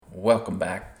welcome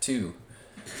back to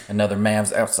another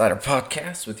Mavs Outsider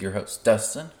podcast with your host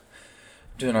Dustin.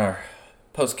 Doing our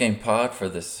post-game pod for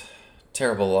this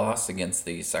terrible loss against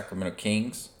the Sacramento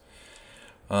Kings.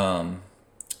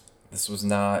 This was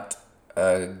not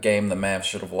a game the Mavs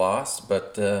should have lost,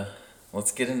 but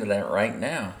let's get into that right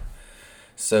now.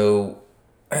 So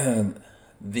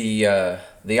the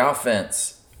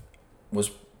offense was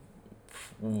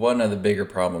one of the bigger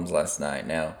problems last night.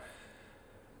 Now,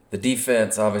 the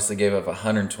defense obviously gave up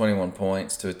 121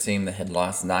 points to a team that had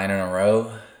lost 9 in a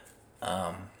row.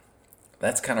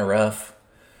 That's kind of rough.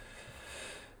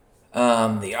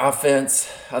 The offense,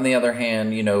 on the other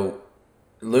hand,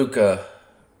 Luka,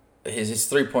 his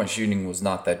three-point shooting was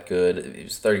not that good. It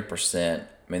was 30%. I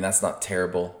mean, that's not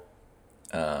terrible,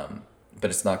 but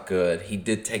it's not good. He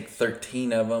did take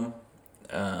 13 of them,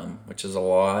 which is a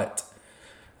lot.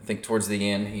 I think towards the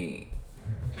end, he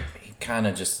kind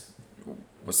of just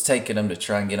was taking them to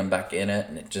try and get them back in it,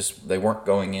 and they weren't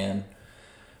going in.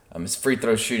 His free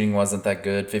throw shooting wasn't that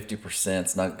good. 50%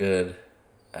 is not good.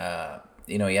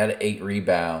 He had 8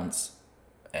 rebounds,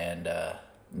 and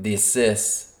the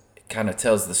assists kind of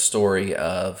tells the story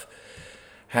of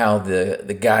how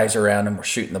the guys around him were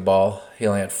shooting the ball. He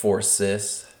only had 4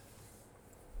 assists.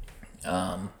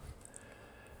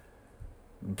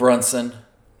 Brunson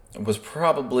was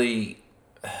probably,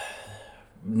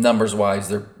 numbers-wise,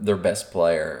 their best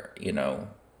player.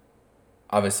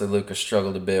 Obviously Luka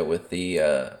struggled a bit with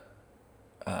the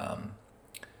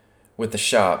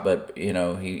shot, but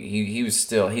he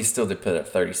still did put up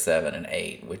 37 and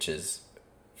 8, which is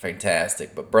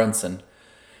fantastic. But Brunson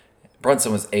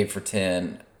was 8 for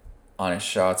 10 on his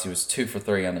shots. He was 2 for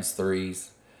 3 on his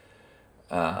threes.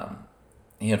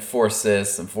 He had 4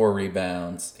 assists and 4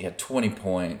 rebounds. He had 20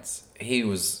 points. He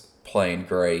was playing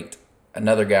great.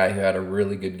 Another guy who had a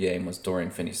really good game was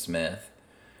Dorian Finney-Smith.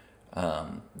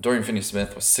 Dorian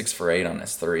Finney-Smith was 6 for 8 on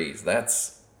his threes.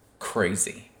 That's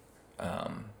crazy.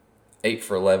 8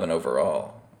 for 11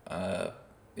 overall.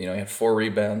 He had 4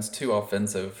 rebounds, 2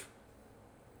 offensive.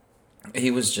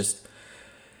 He was just,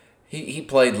 he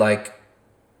played like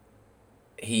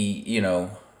he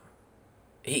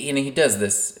does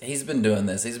this. He's been doing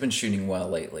this. He's been shooting well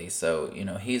lately. So,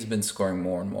 he's been scoring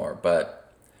more and more. But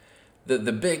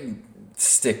the big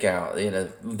stick out,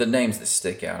 the names that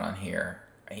stick out on here,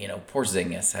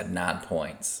 Porzingis had 9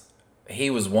 points. He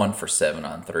was 1 for 7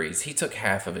 on threes. He took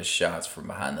half of his shots from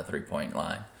behind the 3-point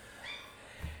line.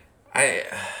 I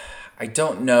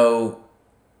don't know.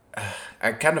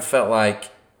 I kind of felt like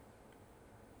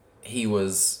he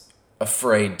was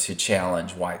afraid to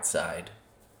challenge Whiteside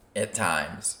at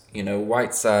times.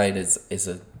 Whiteside is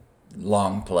a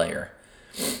long player.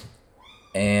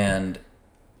 And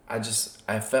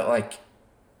I felt like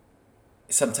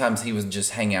sometimes he would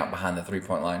just hang out behind the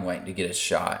 3-point line waiting to get his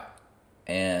shot.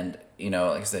 And,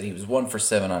 like I said, he was 1 for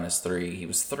 7 on his 3. He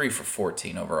was 3 for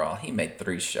 14 overall. He made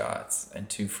 3 shots and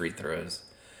 2 free throws.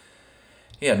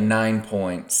 He had 9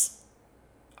 points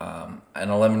and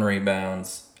 11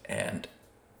 rebounds. And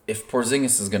if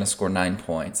Porzingis is going to score 9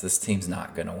 points, this team's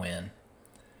not going to win.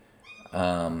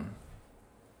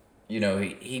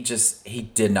 He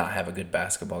did not have a good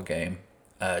basketball game.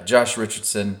 Josh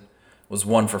Richardson was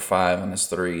 1 for 5 on his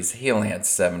threes. He only had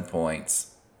 7 points.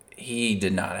 He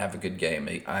did not have a good game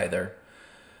either.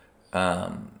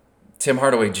 Tim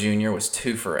Hardaway Jr. was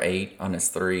 2 for 8 on his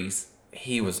threes.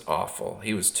 He was awful.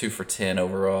 He was 2 for 10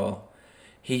 overall.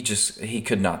 He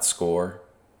could not score.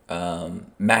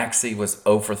 Maxey was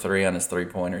 0 for 3 on his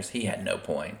 3-pointers. He had no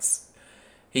points.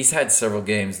 He's had several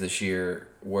games this year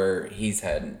where he's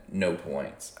had no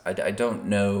points. I don't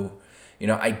know.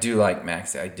 I do like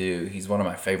Maxey. I do. He's one of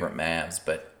my favorite Mavs,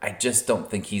 but I just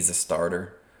don't think he's a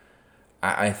starter.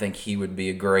 I think he would be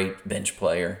a great bench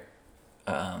player.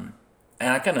 And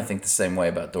I kind of think the same way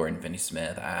about Dorian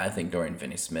Finney-Smith. I think Dorian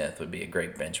Finney-Smith would be a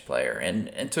great bench player.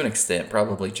 And to an extent,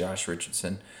 probably Josh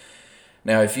Richardson.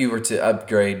 Now, if you were to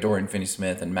upgrade Dorian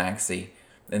Finney-Smith and Maxey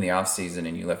in the offseason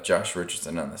and you left Josh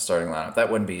Richardson on the starting lineup,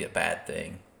 that wouldn't be a bad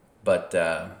thing. But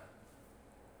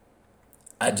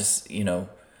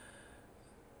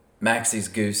Maxey's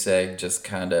goose egg just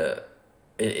kind of,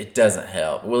 it doesn't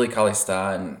help. Willie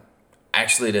Cauley-Stein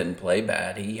actually didn't play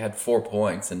bad. He had 4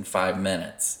 points in 5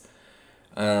 minutes.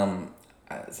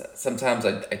 Sometimes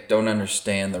I don't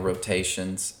understand the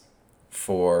rotations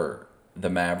for the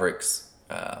Mavericks.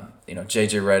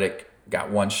 J.J. Redick got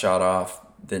 1 shot off,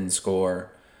 didn't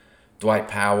score. Dwight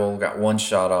Powell got 1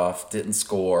 shot off, didn't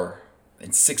score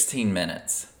in 16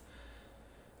 minutes.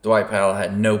 Dwight Powell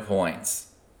had no points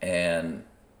and,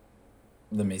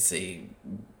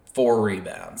 4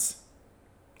 rebounds.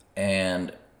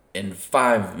 And in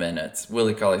 5 minutes,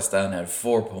 Willie Cauley-Stein had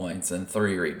 4 points and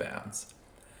 3 rebounds.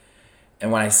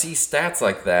 And when I see stats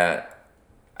like that,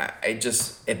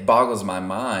 it boggles my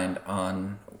mind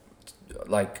on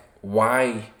like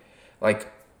why,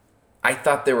 like I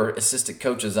thought there were assistant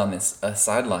coaches on this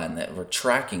sideline that were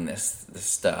tracking this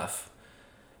stuff,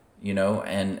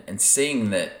 and seeing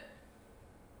that,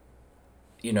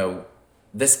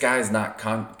 this guy's not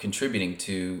contributing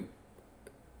to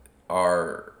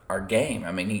our game.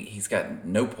 I mean, he's got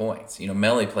no points.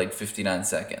 Melly played 59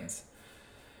 seconds.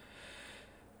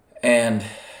 And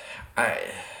I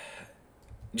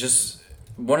just,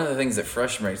 one of the things that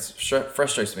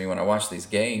frustrates me when I watch these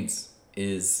games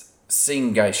is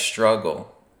seeing guys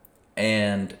struggle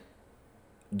and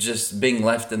just being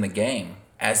left in the game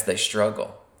as they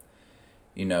struggle.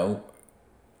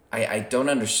 I don't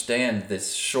understand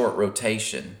this short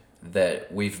rotation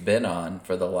that we've been on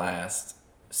for the last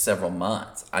several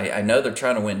months. I know they're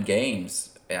trying to win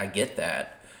games. I get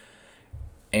that.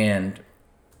 And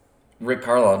Rick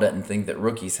Carlisle doesn't think that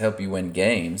rookies help you win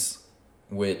games,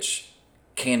 which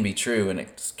can be true and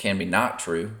it can be not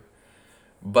true.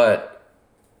 But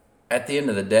at the end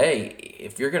of the day,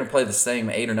 if you're going to play the same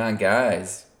 8 or 9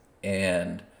 guys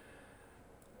and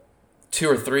 2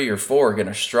 or 3 or 4 are going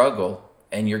to struggle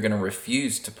and you're going to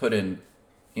refuse to put in,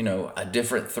 a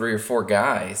different 3 or 4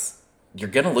 guys, you're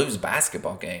going to lose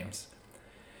basketball games.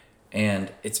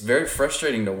 And it's very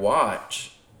frustrating to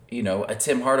watch, a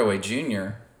Tim Hardaway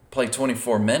Jr. play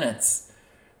 24 minutes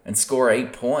and score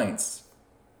 8 points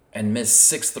and miss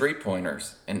 6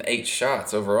 3-pointers and 8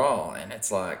 shots overall. And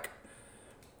it's like,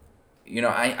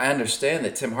 I understand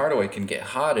that Tim Hardaway can get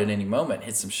hot at any moment,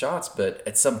 hit some shots, but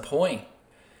at some point,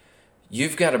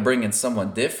 you've got to bring in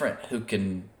someone different who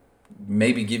can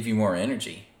maybe give you more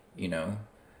energy.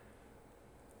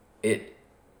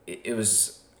 It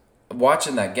was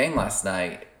watching that game last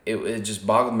night. It just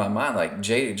boggled my mind. Like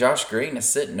Josh Green is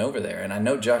sitting over there, and I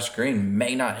know Josh Green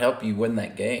may not help you win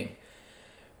that game,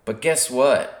 but guess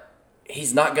what?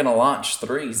 He's not going to launch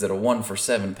threes at a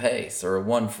 1-for-7 pace or a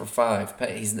 1-for-5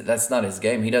 pace. That's not his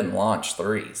game. He doesn't launch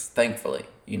threes, thankfully.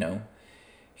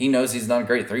 He knows he's not a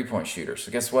great 3-point shooter,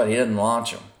 so guess what? He doesn't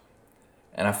launch them,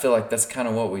 and I feel like that's kind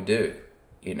of what we do.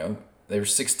 They were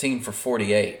 16 for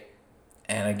 48.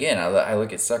 And again, I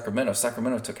look at Sacramento.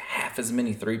 Sacramento took half as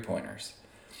many 3-pointers.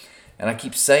 And I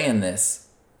keep saying this,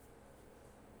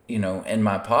 in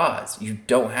my pods. You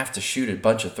don't have to shoot a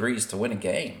bunch of threes to win a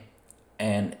game.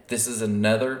 And this is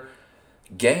another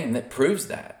game that proves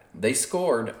that. They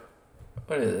scored,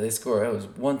 what did they score? It was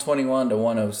 121 to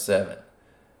 107.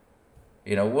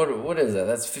 What is that?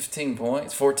 That's 15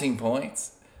 points, 14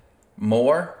 points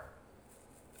more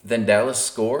than Dallas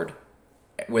scored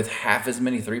with half as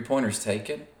many 3-pointers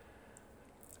taken.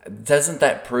 Doesn't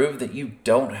that prove that you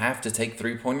don't have to take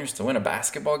 3-pointers to win a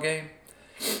basketball game?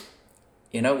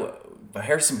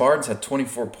 Harrison Barnes had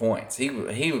 24 points. He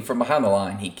from behind the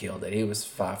line, he killed it. He was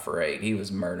 5 for 8. He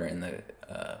was murdering the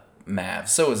Mavs.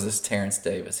 So was this Terrence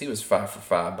Davis. He was 5 for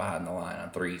 5 behind the line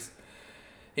on threes.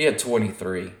 He had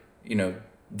 23.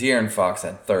 De'Aaron Fox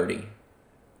had 30.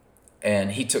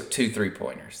 And he took 2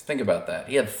 3-pointers. Think about that.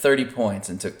 He had 30 points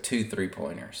and took 2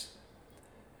 3-pointers.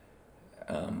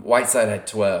 Whiteside had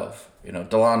 12.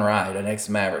 DeLon Wright, an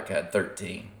ex-Maverick, had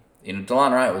 13.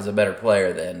 DeLon Wright was a better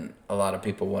player than a lot of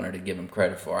people wanted to give him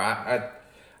credit for.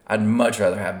 I'd much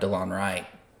rather have DeLon Wright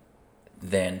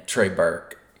than Trey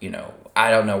Burke.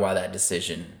 I don't know where that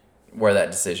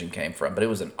decision came from, but it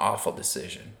was an awful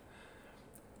decision.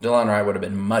 DeLon Wright would have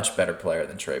been a much better player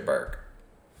than Trey Burke.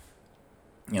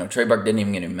 Trey Burke didn't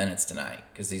even get any minutes tonight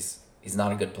because he's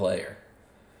not a good player.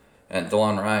 And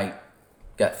DeLon Wright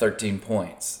got 13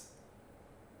 points.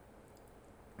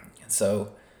 And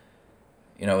so,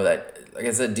 that, like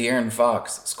I said, De'Aaron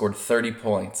Fox scored 30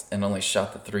 points and only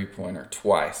shot the 3-pointer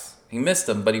twice. He missed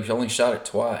them, but he only shot it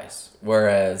twice.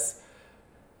 Whereas,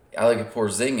 I look at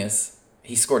Porzingis,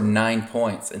 he scored 9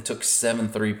 points and took 7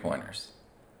 3-pointers.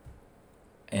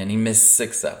 And he missed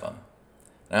 6 of them.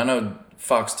 And I know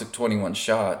Fox took 21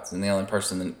 shots, and the only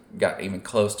person that got even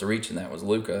close to reaching that was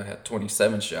Luka, had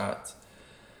 27 shots.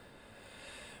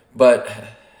 But,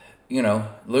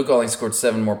 Luka only scored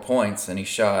 7 more points, and he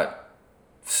shot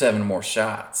 7 more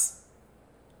shots.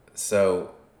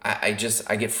 So I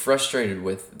get frustrated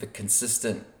with the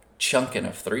consistent chunking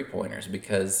of 3-pointers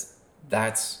because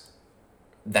that's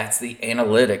the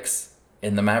analytics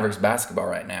in the Mavericks basketball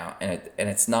right now, and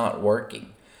it's not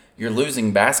working. You're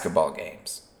losing basketball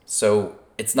games, so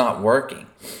it's not working,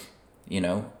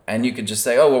 And you could just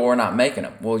say, oh, well, we're not making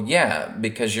them. Well, yeah,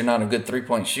 because you're not a good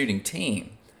 3-point shooting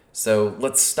team. So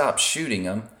let's stop shooting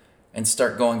them and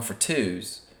start going for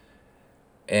twos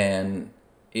And,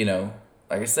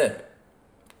 like I said,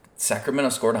 Sacramento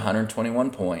scored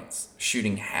 121 points,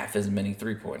 shooting half as many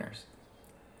three-pointers.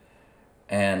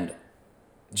 And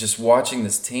just watching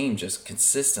this team just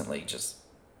consistently just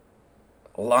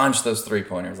launch those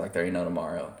three-pointers like there ain't no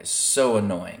tomorrow is so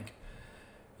annoying.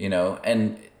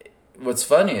 And what's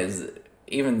funny is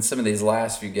even some of these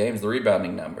last few games, the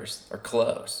rebounding numbers are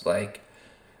close. Like,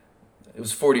 it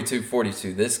was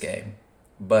 42-42 this game.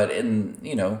 But in,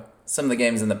 some of the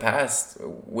games in the past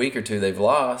week or two they've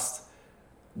lost,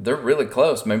 they're really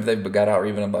close. Maybe they've got out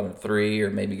rebounded by 3, or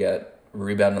maybe got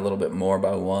rebounded a little bit more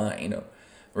by 1.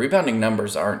 Rebounding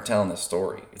numbers aren't telling the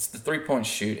story. It's the three-point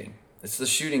shooting. It's the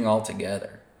shooting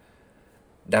altogether.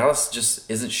 Dallas just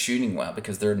isn't shooting well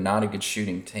because they're not a good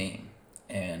shooting team.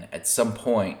 And at some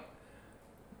point,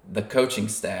 the coaching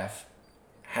staff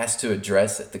has to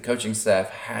address it. The coaching staff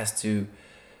has to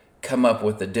come up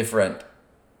with a different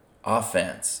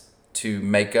offense to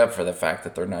make up for the fact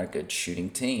that they're not a good shooting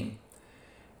team.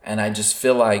 And I just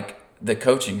feel like the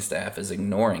coaching staff is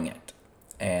ignoring it.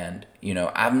 And,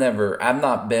 I've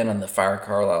not been on the Fire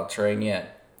Carlisle train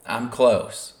yet. I'm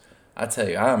close. I tell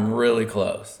you, I'm really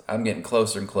close. I'm getting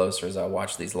closer and closer as I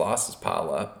watch these losses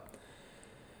pile up,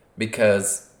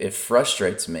 because it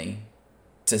frustrates me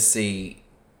to see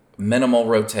minimal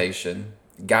rotation,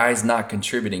 guys not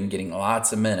contributing getting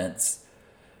lots of minutes,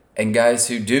 and guys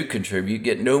who do contribute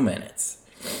get no minutes.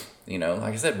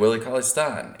 Like I said, Willie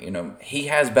Cauley-Stein, he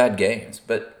has bad games,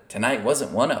 but tonight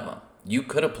wasn't one of them. You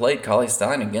could have played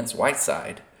Cauley-Stein against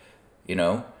Whiteside.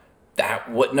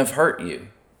 That wouldn't have hurt you.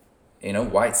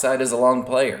 Whiteside is a long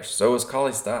player. So is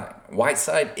Cauley-Stein.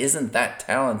 Whiteside isn't that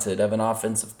talented of an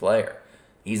offensive player.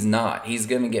 He's not. He's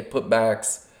going to get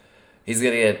putbacks. He's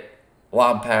going to get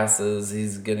lob passes.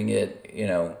 He's going to get,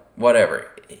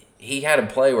 whatever. He had a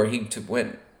play where he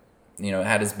went,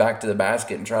 had his back to the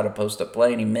basket and tried to post up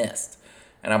play, and he missed.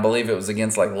 And I believe it was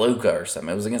against like Luka or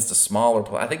something. It was against a smaller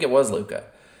player. I think it was Luka.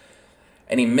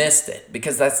 And he missed it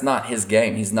because that's not his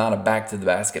game. He's not a back to the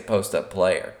basket post up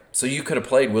player. So you could have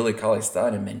played Willie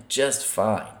Cauley-Stein and been just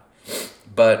fine.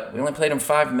 But we only played him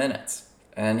 5 minutes,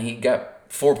 and he got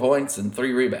 4 points and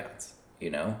 3 rebounds.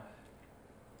 So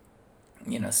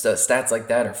stats like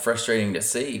that are frustrating to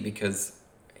see because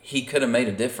he could have made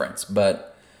a difference,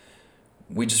 but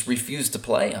we just refused to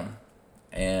play him.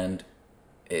 And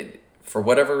for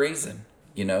whatever reason,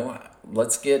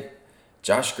 let's get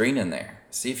Josh Green in there,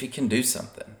 see if he can do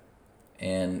something.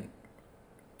 And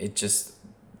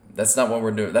that's not what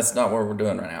we're doing. That's not what we're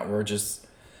doing right now.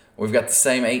 We've got the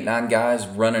same 8-9 guys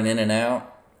running in and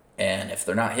out, and if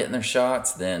they're not hitting their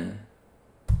shots, then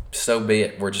so be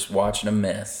it. We're just watching them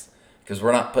miss because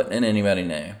we're not putting in anybody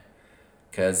new,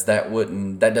 because that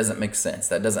doesn't make sense.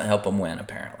 That doesn't help them win,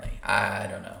 apparently. I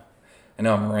don't know. I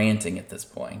know I'm ranting at this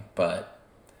point, but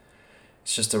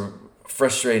it's just a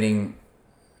frustrating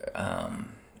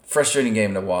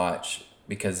game to watch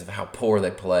because of how poor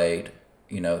they played.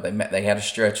 They had a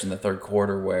stretch in the third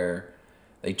quarter where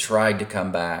they tried to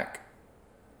come back.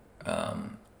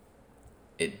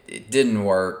 It didn't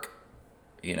work.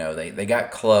 They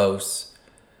got close.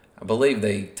 I believe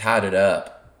they tied it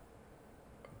up,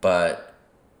 but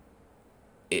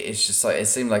it's just like it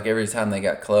seemed like every time they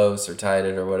got close or tied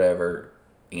it or whatever,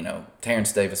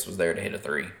 Terrence Davis was there to hit a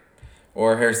 3,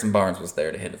 or Harrison Barnes was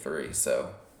there to hit a 3.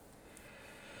 So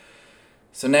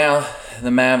now the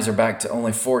Mavs are back to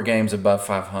only 4 games above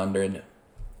 500,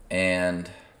 and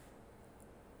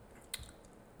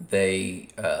they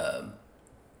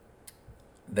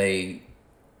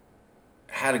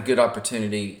had a good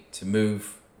opportunity to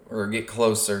move or get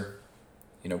closer.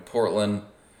 Portland.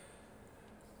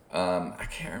 I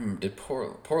can't remember. Did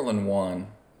Portland won?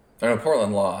 No,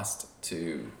 Portland lost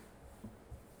to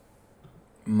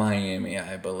Miami,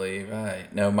 I believe.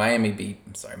 Miami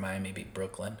beat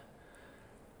Brooklyn.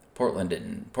 Portland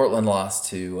didn't. Portland lost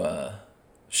to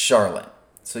Charlotte.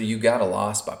 So you got a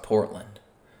loss by Portland.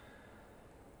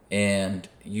 And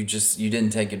you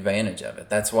didn't take advantage of it.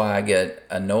 That's why I get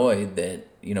annoyed that,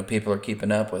 people are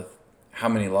keeping up with how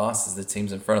many losses the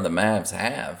teams in front of the Mavs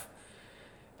have.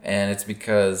 And it's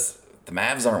because the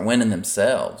Mavs aren't winning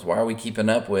themselves. Why are we keeping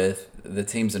up with the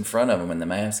teams in front of them when the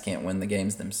Mavs can't win the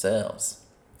games themselves?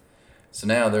 So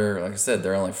now they're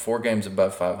only 4 games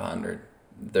above 500.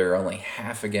 They're only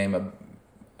half a game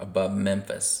above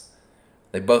Memphis.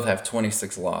 They both have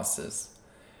 26 losses.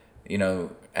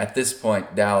 At this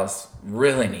point, Dallas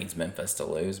really needs Memphis to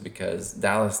lose, because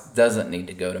Dallas doesn't need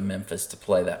to go to Memphis to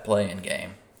play that play-in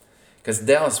game. Because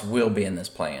Dallas will be in this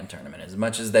play-in tournament. As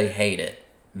much as they hate it,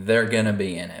 they're going to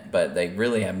be in it. But they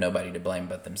really have nobody to blame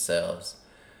but themselves.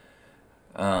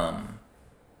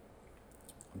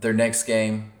 Their next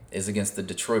game is against the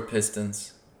Detroit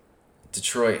Pistons.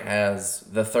 Detroit has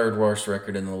the third worst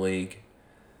record in the league.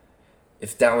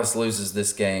 If Dallas loses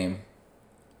this game,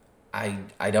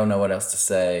 I don't know what else to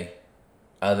say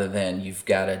other than you've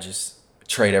got to just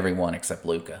trade everyone except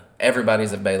Luka.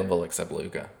 Everybody's available except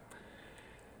Luka.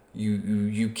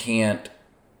 You can't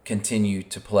continue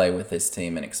to play with this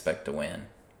team and expect to win.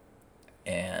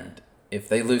 And if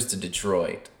they lose to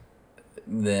Detroit,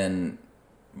 then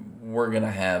we're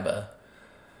gonna have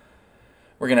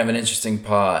an interesting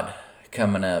pod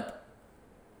coming up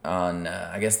on.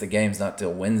 I guess the game's not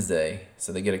till Wednesday,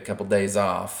 so they get a couple days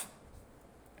off,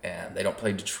 and they don't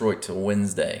play Detroit till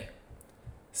Wednesday.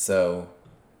 So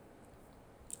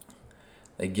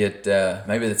they get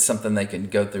maybe that's something they can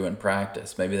go through in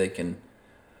practice. Maybe they can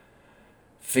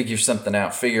figure something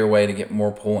out, figure a way to get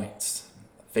more points,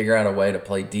 figure out a way to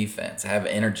play defense, have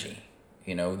energy.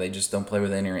 They just don't play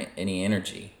with any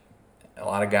energy. A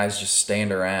lot of guys just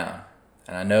stand around.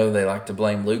 And I know they like to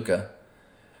blame Luka,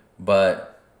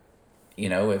 but,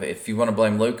 if you want to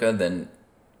blame Luka, then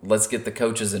let's get the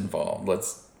coaches involved.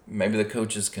 Maybe the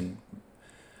coaches can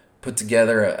put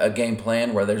together a game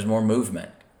plan where there's more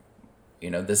movement.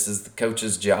 This is the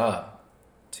coach's job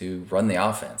to run the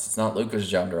offense. It's not Luka's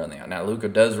job to run the offense. Now, Luka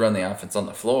does run the offense on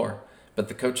the floor, but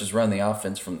the coaches run the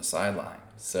offense from the sideline.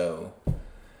 So,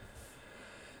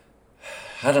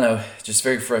 I don't know, just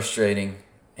very frustrating,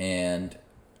 and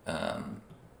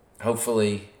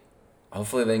hopefully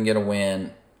they can get a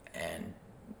win and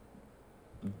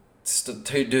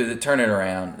turn it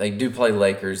around. They do play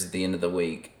Lakers at the end of the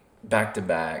week, back to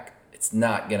back. It's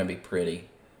not going to be pretty,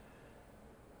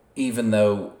 even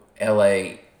though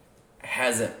LA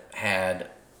hasn't had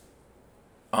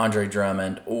Andre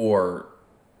Drummond or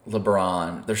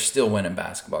LeBron. They're still winning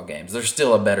basketball games. They're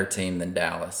still a better team than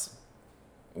Dallas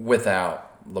without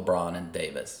LeBron and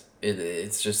Davis.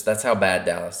 It's just, that's how bad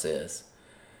Dallas is.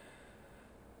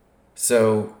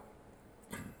 So,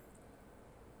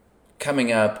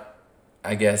 coming up,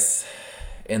 I guess,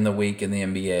 in the week in the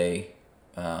NBA,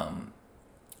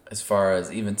 as far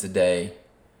as even today,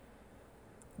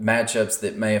 matchups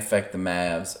that may affect the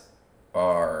Mavs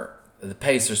are the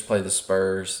Pacers play the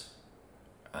Spurs.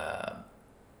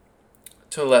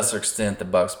 To a lesser extent, the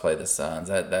Bucks play the Suns.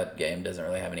 That game doesn't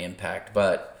really have any impact,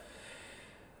 but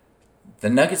the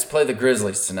Nuggets play the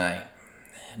Grizzlies tonight.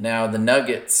 Now, the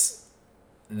Nuggets,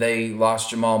 they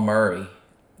lost Jamal Murray,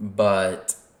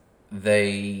 but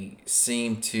they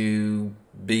seem to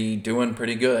be doing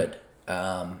pretty good.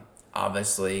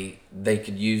 Obviously, they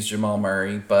could use Jamal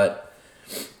Murray, but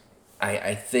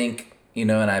I think,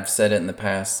 and I've said it in the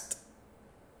past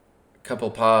couple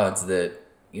pods that,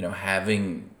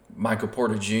 having Michael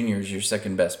Porter Jr. as your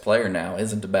second best player now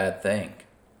isn't a bad thing.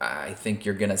 I think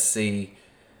you're going to see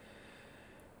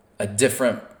a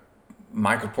different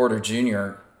Michael Porter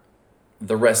Jr.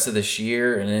 the rest of this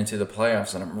year and into the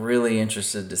playoffs, and I'm really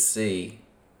interested to see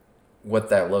what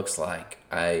that looks like.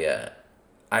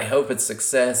 I hope it's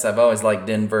success. I've always liked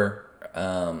Denver.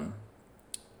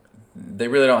 They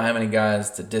really don't have any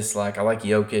guys to dislike. I like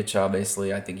Jokic,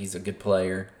 obviously. I think he's a good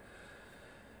player.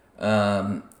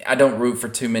 I don't root for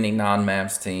too many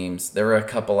non-Mavs teams. There are a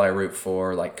couple I root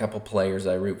for, like a couple players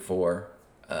I root for,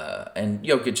 and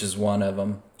Jokic is one of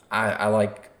them. I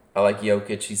like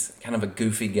Jokic. He's kind of a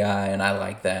goofy guy, and I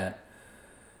like that.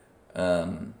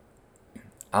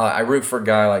 I root for a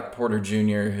guy like Porter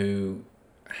Jr., who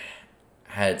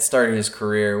had started his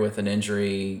career with an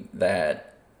injury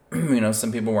that,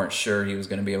 some people weren't sure he was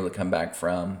going to be able to come back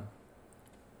from.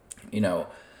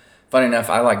 Funny enough,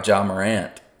 I like Ja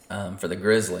Morant for the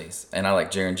Grizzlies, and I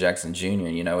like Jaren Jackson Jr.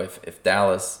 If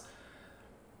Dallas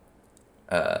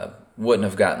wouldn't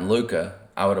have gotten Luka,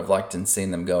 I would have liked and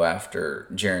seen them go after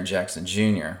Jaren Jackson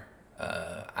Jr.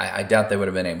 I doubt they would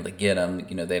have been able to get him.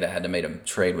 They'd have had to make him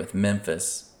trade with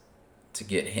Memphis to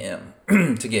get him.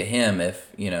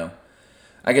 If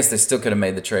I guess they still could have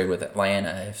made the trade with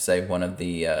Atlanta if, say, one of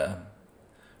the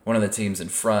teams in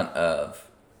front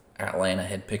of Atlanta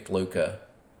had picked Luka.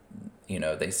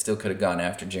 They still could have gone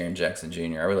after Jaren Jackson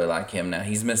Jr. I really like him. Now,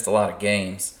 he's missed a lot of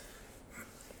games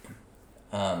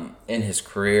in his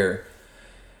career,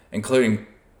 including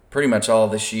pretty much all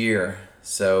this year.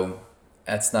 So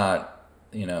that's not,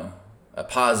 a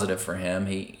positive for him.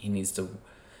 He needs to,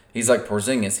 he's like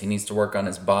Porzingis. He needs to work on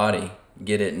his body,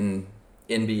 get it in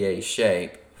NBA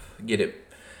shape, get it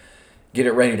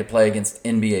ready to play against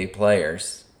NBA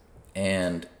players.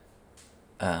 And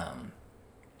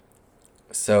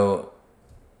so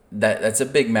that's a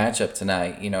big matchup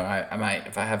tonight. I might,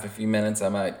 if I have a few minutes, I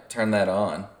might turn that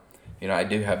on. I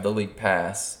do have the league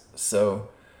pass, so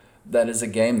that is a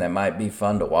game that might be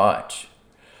fun to watch.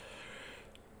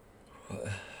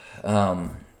 The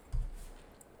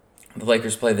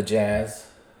Lakers play the Jazz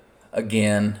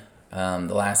again.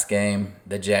 The last game,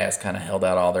 the Jazz kind of held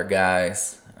out all their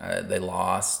guys. They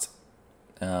lost.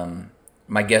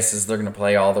 My guess is they're going to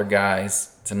play all their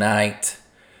guys tonight.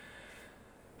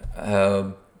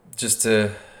 Just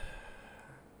to,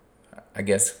 I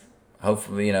guess,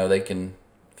 hopefully, they can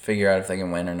figure out if they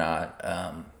can win or not.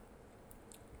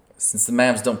 Since the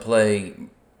Mavs don't play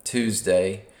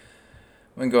Tuesday,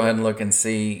 we can go ahead and look and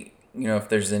see, if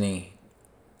there's any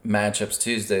matchups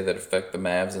Tuesday that affect the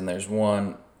Mavs. And there's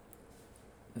one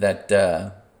that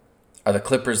are the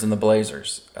Clippers and the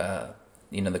Blazers.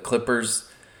 The Clippers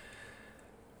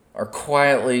are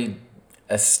quietly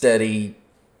a steady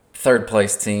third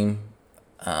place team.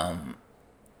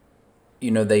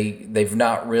 They've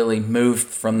not really moved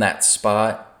from that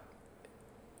spot.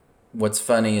 What's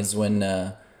funny is when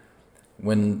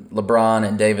LeBron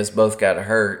and Davis both got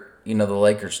hurt, the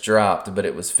Lakers dropped, but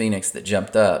it was Phoenix that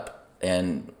jumped up,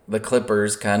 and the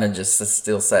Clippers kind of just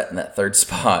still sat in that third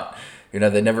spot.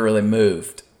 They never really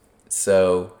moved.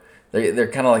 So they're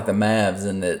kind of like the Mavs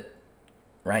in that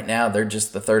right now they're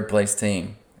just the third place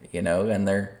team, and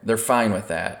they're fine with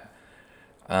that.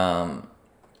 I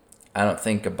don't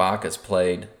think Ibaka's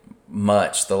played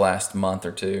much the last month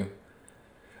or two.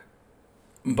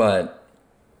 But,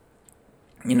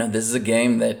 this is a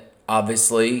game that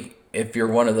obviously, if you're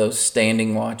one of those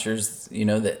standing watchers,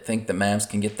 that think the Mavs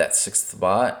can get that sixth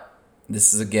spot,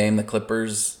 this is a game the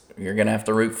Clippers, you're going to have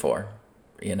to root for.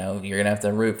 You're going to have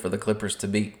to root for the Clippers to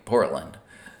beat Portland.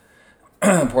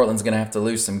 Portland's going to have to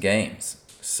lose some games.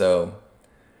 So,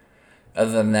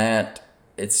 other than that,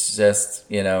 it's just,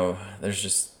 there's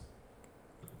just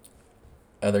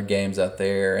other games out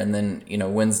there. And then,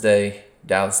 Wednesday,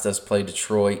 Dallas does play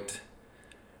Detroit.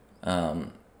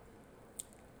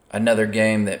 Another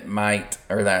game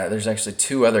there's actually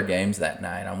two other games that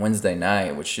night. On Wednesday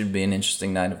night, which should be an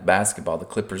interesting night of basketball, the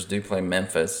Clippers do play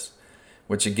Memphis,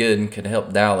 which again could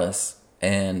help Dallas.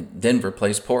 And Denver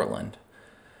plays Portland,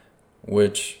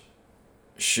 which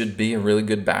should be a really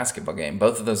good basketball game.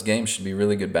 Both of those games should be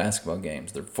really good basketball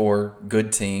games. They're four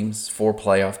good teams, four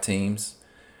playoff teams.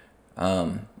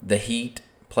 The Heat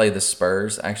play the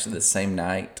Spurs actually the same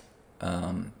night.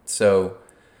 So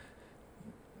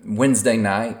Wednesday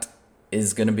night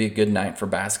is going to be a good night for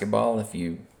basketball if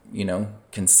you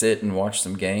can sit and watch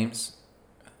some games.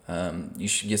 You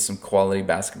should get some quality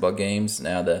basketball games.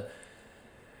 Now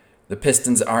the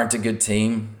Pistons aren't a good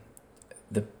team.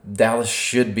 The Dallas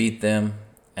should beat them,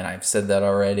 and I've said that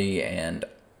already, and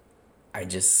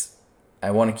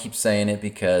I want to keep saying it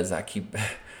because I keep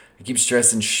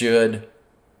stressing should,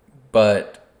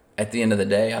 but at the end of the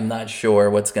day, I'm not sure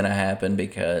what's going to happen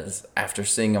because after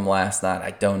seeing them last night,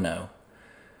 I don't know.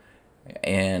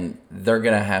 And they're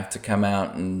going to have to come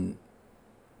out and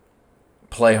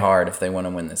play hard if they want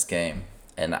to win this game.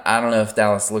 And I don't know if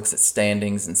Dallas looks at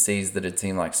standings and sees that a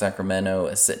team like Sacramento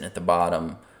is sitting at the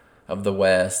bottom of the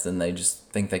West and they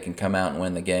just think they can come out and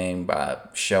win the game by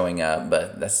showing up.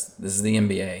 But this is the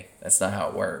NBA. That's not how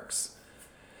it works.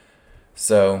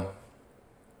 So,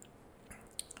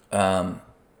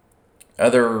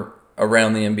 other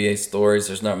around the NBA stories,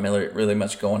 there's not really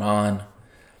much going on.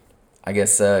 I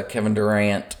guess Kevin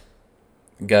Durant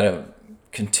got a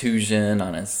contusion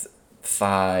on his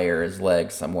thigh or his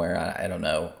leg somewhere, I don't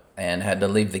know, and had to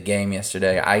leave the game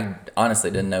yesterday. I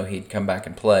honestly didn't know he'd come back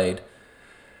and played.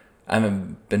 I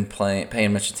haven't been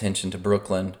paying much attention to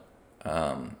Brooklyn.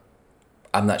 I'm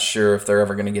not sure if they're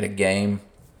ever going to get a game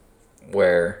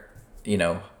where,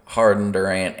 Harden,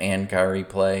 Durant, and Kyrie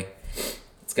play.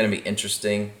 It's going to be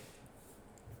interesting.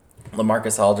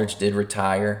 LaMarcus Aldridge did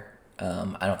retire.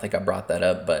 I don't think I brought that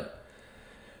up, but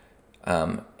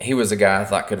he was a guy I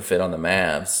thought could have fit on the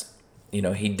Mavs.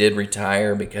 He did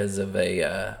retire because of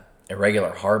a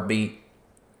irregular heartbeat,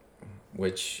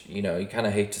 which, you kind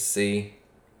of hate to see,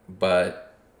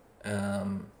 but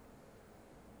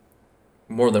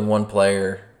more than one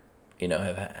player,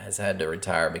 has had to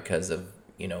retire because of,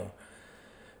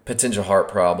 potential heart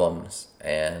problems.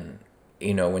 And,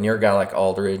 when you're a guy like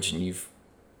Aldridge and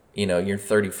you're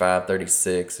 35,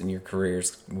 36 and your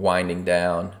career's winding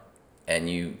down and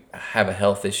you have a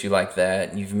health issue like that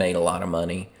and you've made a lot of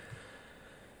money,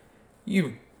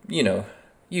 you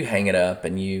hang it up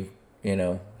and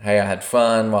hey, I had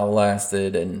fun while it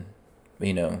lasted, and,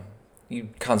 you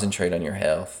concentrate on your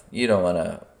health. You don't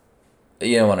want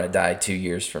to die 2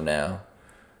 years from now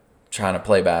trying to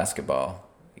play basketball,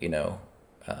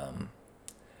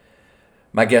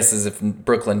 My guess is if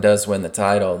Brooklyn does win the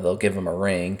title, they'll give him a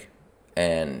ring,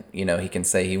 and, he can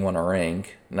say he won a ring.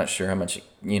 I'm not sure how much,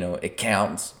 it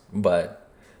counts, but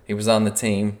he was on the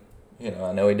team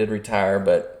I know he did retire,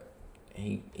 but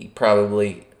he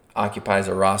probably occupies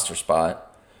a roster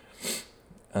spot.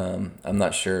 I'm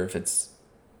not sure if it's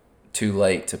too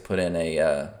late to put in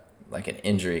a like an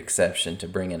injury exception to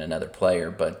bring in another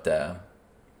player, but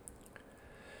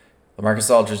LaMarcus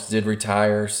Aldridge did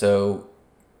retire, so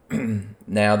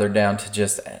now they're down to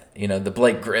just the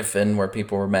Blake Griffin, where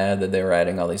people were mad that they were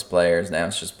adding all these players. Now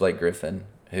it's just Blake Griffin,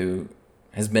 who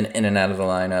has been in and out of the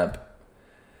lineup.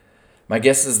 My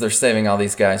guess is they're saving all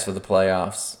these guys for the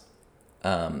playoffs.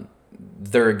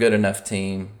 They're a good enough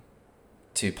team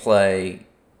to play,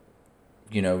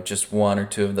 just one or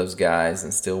two of those guys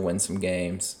and still win some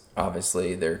games.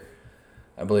 Obviously,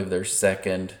 I believe they're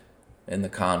second in the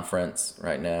conference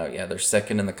right now. Yeah, they're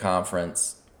second in the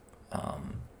conference.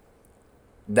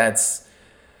 That's,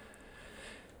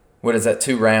 what is that,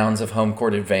 2 rounds of home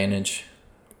court advantage.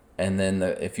 And then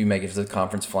if you make it to the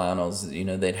conference finals,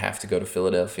 they'd have to go to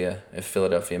Philadelphia if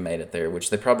Philadelphia made it there, which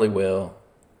they probably will.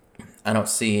 I don't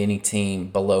see any team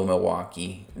below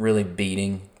Milwaukee really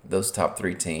beating those top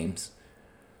 3 teams.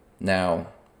 Now,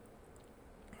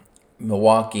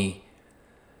 Milwaukee,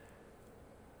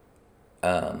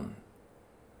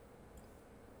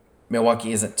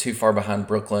 Milwaukee isn't too far behind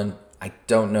Brooklyn. I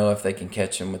don't know if they can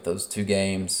catch them with those 2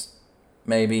 games.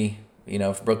 Maybe,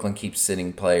 if Brooklyn keeps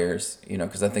sitting players,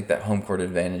 because I think that home court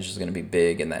advantage is going to be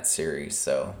big in that series.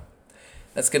 So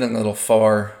that's getting a little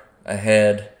far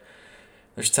ahead.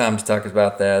 There's time to talk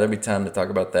about that. There'll be time to talk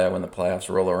about that when the playoffs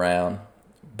roll around.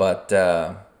 But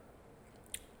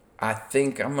I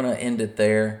think I'm going to end it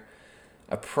there.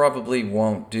 I probably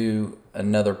won't do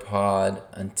another pod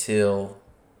until,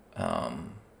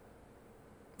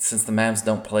 since the Mavs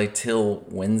don't play till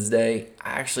Wednesday,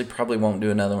 I actually probably won't do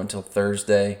another one until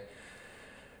Thursday.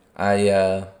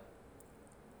 I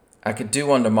could do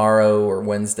one tomorrow or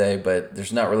Wednesday, but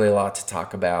there's not really a lot to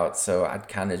talk about, so I'd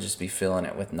kind of just be filling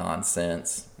it with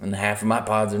nonsense. And half of my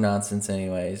pods are nonsense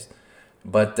anyways.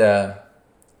 But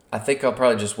I think I'll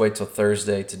probably just wait till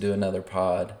Thursday to do another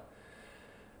pod.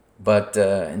 But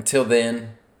until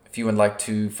then, if you would like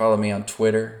to follow me on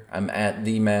Twitter, I'm at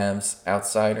the Mavs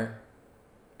Outsider.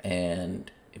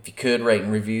 And if you could, rate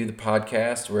and review the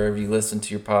podcast wherever you listen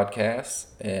to your podcasts.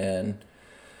 And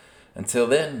until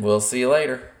then, we'll see you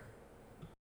later.